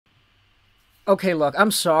Okay, look,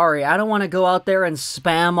 I'm sorry. I don't want to go out there and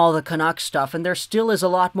spam all the Canucks stuff, and there still is a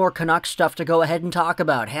lot more Canucks stuff to go ahead and talk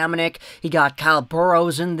about. Hamonic, he got Kyle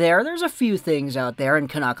Burrows in there. There's a few things out there in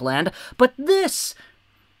Canuck land, but this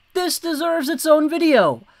deserves its own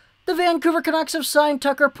video. The Vancouver Canucks have signed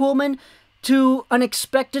Tucker Poolman to an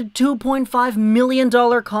expected $2.5 million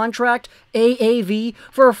contract, AAV,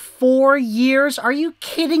 for 4 years. Are you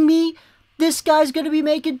kidding me? This guy's going to be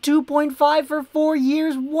making $2.5 for 4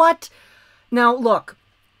 years? What? Now, look,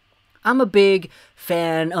 I'm a big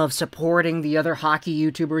fan of supporting the other hockey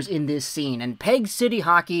YouTubers in this scene, and Peg City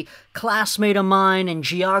Hockey, classmate of mine in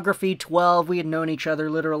Geography 12, we had known each other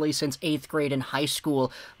literally since 8th grade in high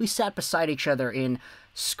school. We sat beside each other in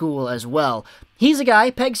school as well. He's a guy,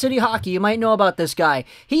 Peg City Hockey, you might know about this guy.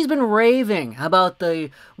 He's been raving about the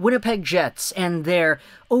Winnipeg Jets and their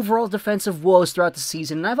overall defensive woes throughout the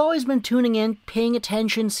season, and I've always been tuning in, paying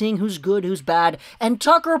attention, seeing who's good, who's bad, and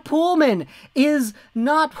Tucker Poolman is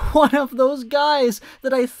not one of those guys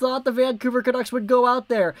that I thought the Vancouver Canucks would go out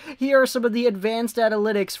there. Here are some of the advanced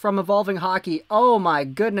analytics from Evolving Hockey. Oh my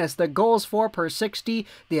goodness, the goals for per 60,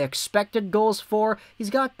 the expected goals for. He's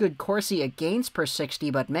got good Corsi against per 60,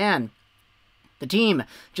 but man, the team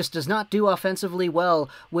just does not do offensively well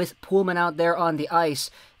with Poolman out there on the ice.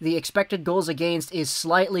 The expected goals against is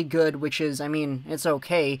slightly good, which is, I mean, it's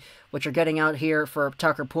okay. What you're getting out here for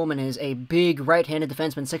Tucker Poolman is a big right-handed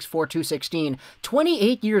defenseman, 6'4", 216,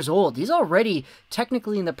 28 years old. He's already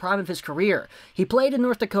technically in the prime of his career. He played in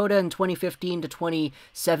North Dakota in 2015 to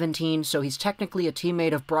 2017, so he's technically a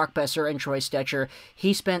teammate of Brock Besser and Troy Stecher.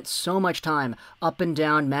 He spent so much time up and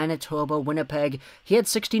down Manitoba, Winnipeg. He had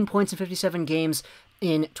 16 points in 57 games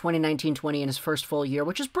in 2019-20 in his first full year,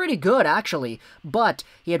 which is pretty good, actually. But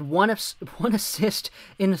he had one assist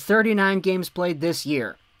in 39 games played this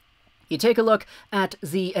year. You take a look at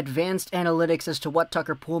the advanced analytics as to what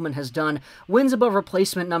Tucker Poolman has done. Wins above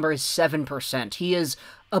replacement number is 7%. He is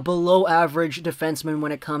a below-average defenseman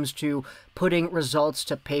when it comes to putting results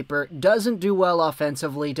to paper. Doesn't do well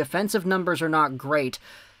offensively. Defensive numbers are not great.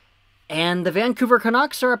 And the Vancouver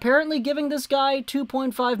Canucks are apparently giving this guy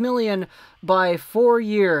 $2.5 million by 4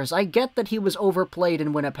 years. I get that he was overplayed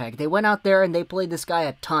in Winnipeg. They went out there and they played this guy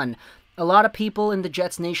a ton. A lot of people in the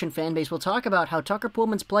Jets Nation fan base will talk about how Tucker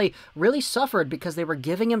Poolman's play really suffered because they were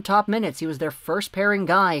giving him top minutes. He was their first pairing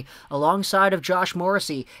guy alongside of Josh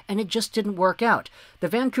Morrissey, and it just didn't work out. The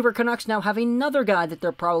Vancouver Canucks now have another guy that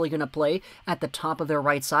they're probably going to play at the top of their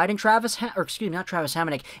right side, in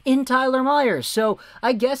in Tyler Myers. So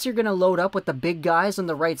I guess you're going to load up with the big guys on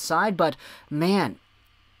the right side, but man,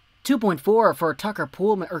 2.4 for Tucker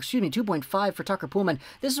Poolman, 2.5 for Tucker Poolman.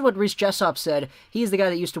 This is what Rhys Jessop said. He's the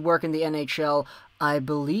guy that used to work in the NHL. I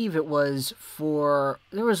believe it was for,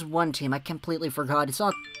 there was one team, I completely forgot. It's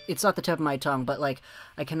not the tip of my tongue, but like,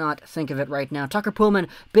 I cannot think of it right now. Tucker Poolman,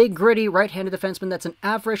 big, gritty, right-handed defenseman that's an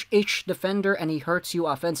average-ish defender, and he hurts you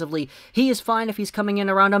offensively. He is fine if he's coming in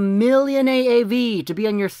around $1 million AAV to be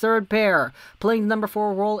on your third pair, playing the number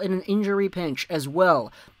 4 role in an injury pinch as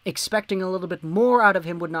well. Expecting a little bit more out of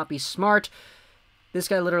him would not be smart. This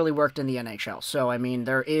guy literally worked in the NHL, so, I mean,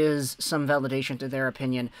 there is some validation to their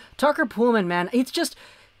opinion. Tucker Poolman, man, it's just,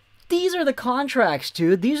 these are the contracts,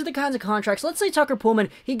 dude. These are the kinds of contracts. Let's say Tucker Poolman,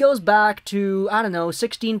 he goes back to, I don't know,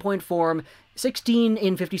 16-point form, 16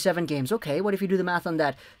 in 57 games. Okay, what if you do the math on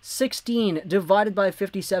that? 16 divided by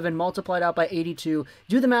 57, multiplied out by 82.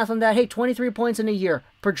 Do the math on that. Hey, 23 points in a year.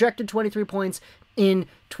 Projected 23 points in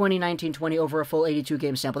 2019-20 over a full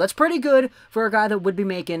 82-game sample. That's pretty good for a guy that would be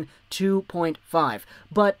making 2.5.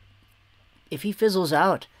 But if he fizzles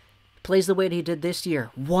out, plays the way that he did this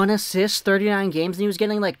year, 1 assist, 39 games, and he was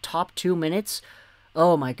getting like top 2 minutes,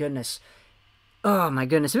 oh my goodness. Oh my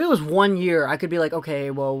goodness. If it was 1 year, I could be like,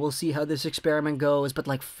 okay, well, we'll see how this experiment goes. But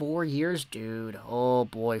like 4 years, dude, oh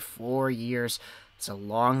boy, 4 years. It's a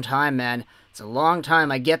long time, man. It's a long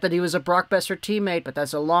time. I get that he was a Brock Besser teammate, but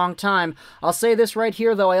that's a long time. I'll say this right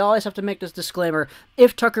here, though. I always have to make this disclaimer.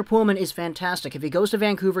 If Tucker Poolman is fantastic, if he goes to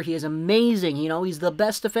Vancouver, he is amazing. You know, he's the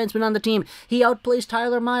best defenseman on the team. He outplays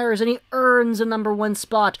Tyler Myers, and he earns a #1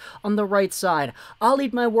 spot on the right side. I'll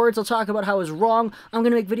eat my words. I'll talk about how I was wrong. I'm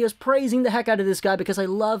going to make videos praising the heck out of this guy because I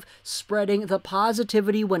love spreading the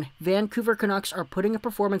positivity when Vancouver Canucks are putting up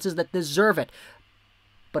performances that deserve it.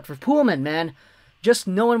 But for Poolman, man, just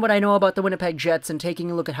knowing what I know about the Winnipeg Jets and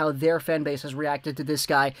taking a look at how their fan base has reacted to this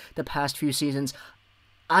guy the past few seasons,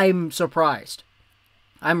 I'm surprised.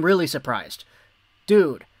 I'm really surprised.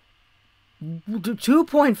 Dude,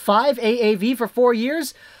 2.5 AAV for 4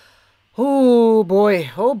 years? Oh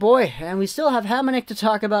boy, oh boy. And we still have Hamonic to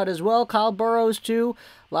talk about as well. Kyle Burrows too.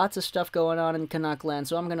 Lots of stuff going on in Canuck land,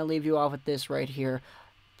 so I'm going to leave you off with this right here.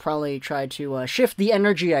 probably try to shift the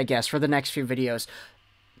energy, I guess, for the next few videos.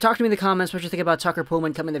 Talk to me in the comments what you think about Tucker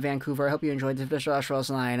Poolman coming to Vancouver. I hope you enjoyed this.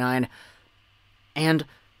 Rosén, and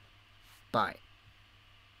bye.